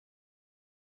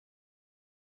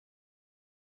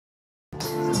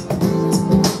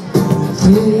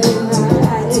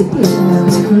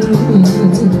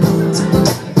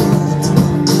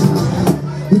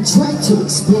We try to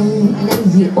explain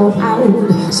and lay it all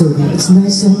out so that it's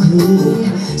nice and clear.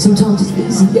 Sometimes it's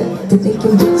easier to think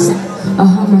in bits. I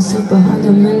hide myself behind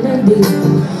a melody.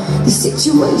 These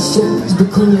situations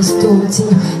become less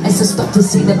daunting as I start to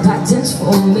see the patterns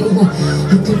forming.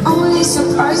 You can only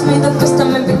surprise me the first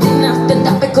time, everything after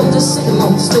that becomes the same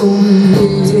old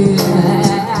story.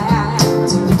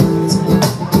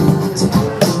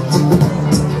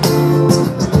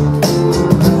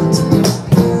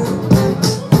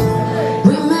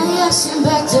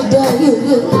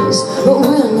 But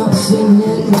we're not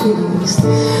finished.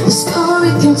 The story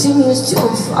continues to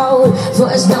unfold for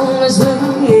as long as we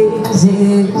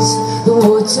exist. The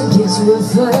water gets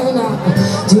rougher now.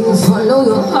 Do you follow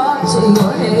your heart or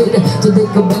your head? So they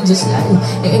could be just like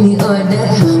any other,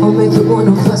 or make it more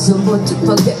impossible to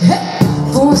forget. Hey!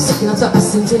 For a second I thought I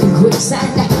sank in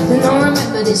quicksand. Then I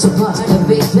remembered it's a part of the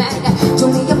big plan. Do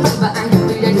me a favor and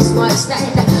agree that it's my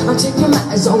stand. I'm taking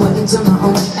matters all into my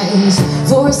own hands.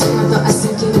 For a second I thought I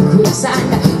sank in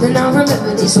quicksand. Then I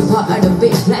remembered it's a part of the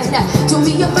big plan. Do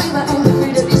me a favor and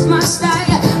agree that it's my style.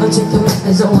 I'm taking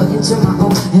matters all into my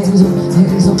own hands.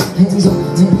 Hands up, hands up, hands up,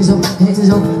 hands up, hands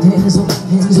up, hands up,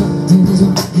 hands up, hands up,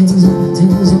 hands up, hands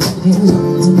up, hands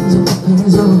up,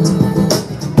 hands up.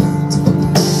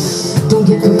 Don't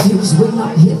get confused, we're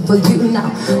not here for you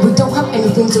now. We don't have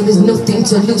anything, so there's nothing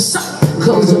to lose. So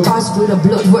close your eyes, feel the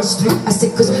blood rush through. I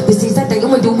said, cause this is that day, and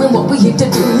we're doing what we're here to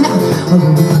do now.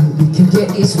 We can get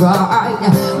this right.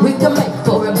 We can make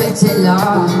for a better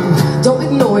life. Don't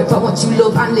ignore it, but what you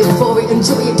love and live for it.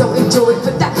 Enjoy it, don't enjoy it,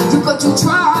 for that you got to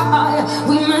try.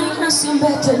 We may have some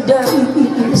better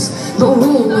days, but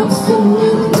we're not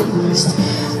finished.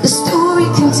 The story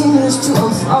continues to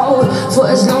unfold for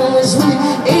as long as we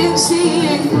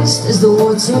exist. As the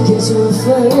water gets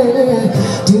rougher,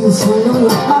 do you follow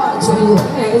your heart or your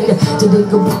head? Do they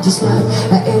go be just like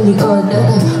any other,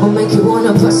 or make it one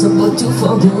impossible to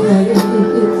forget?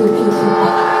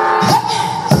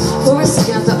 For a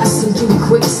second I thought I sank in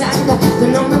quicksand.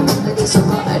 Then I remembered it's a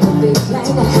part of the big plan.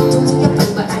 Don't take a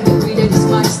paper and agree that it's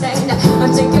my stand. I'm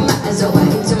taking matters away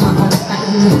into my own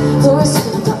hands. For a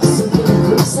second I thought I sank in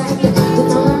quicksand. Then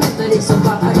I remembered it's a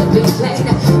part of the big plan.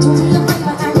 Don't take a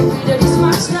paper and agree that it's my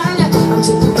stand. I'm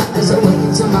taking matters away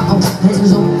into my own hands.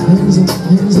 Hands up, hands up, hands up, hands up, hands up,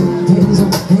 hands up, hands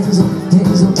up, hands up,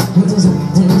 hands up,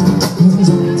 hands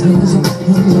up,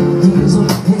 hands up,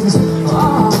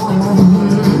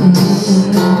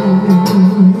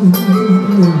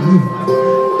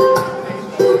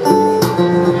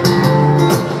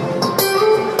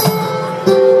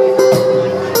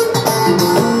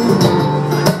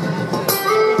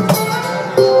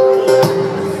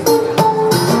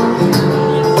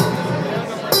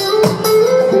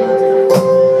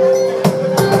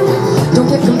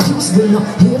 we're not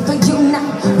here for you now.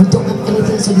 We don't have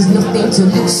anything, so there's nothing to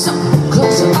lose. So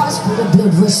close your eyes, feel the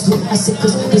blood rush through. I said,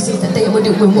 cause this is the day we're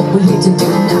doing what we're here to do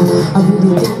now. I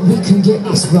really think we can get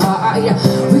this right.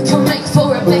 We can make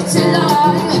for a better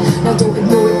life. Now don't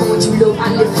ignore it, but what you love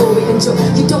and live for it. Enjoy.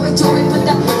 You don't enjoy it, but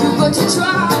that you got to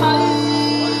try.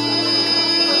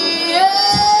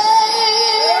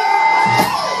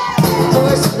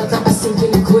 First, I thought I sank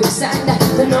in quicksand.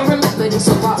 Then I remembered it's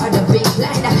a part of the big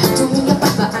plan. Do me a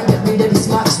favor and get rid of this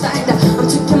smart stand. I'm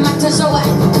taking matters away.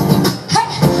 Hey!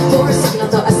 For a second I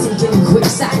thought I sank in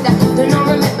quicksand. Then I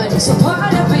remembered it's a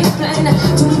part of the big plan.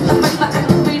 Do me a favor and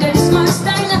get rid of this smart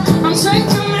stand. I'm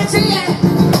taking matters away.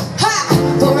 Ha!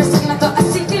 For a second I thought I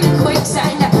sank in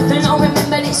quicksand. Then I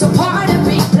remembered it's a part of the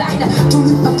big plan. Do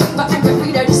me a favor and get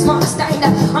rid of this smart stand.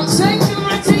 I'm taking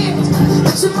matters away.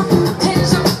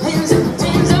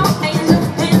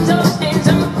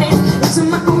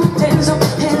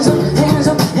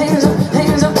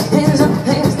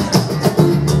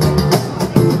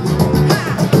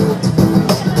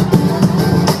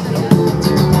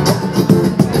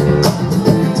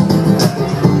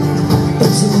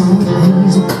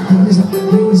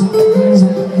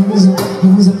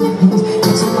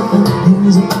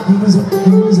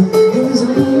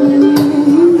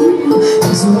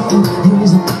 Hands up,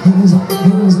 hands up, hands up, hands up, hands up,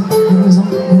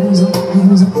 hands up,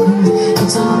 hands up,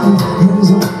 hands up,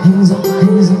 hands up, hands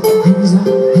up, hands up, hands up, hands up, hands up, hands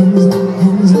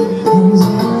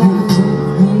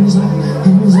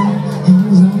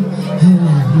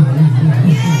up.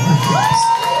 Yes.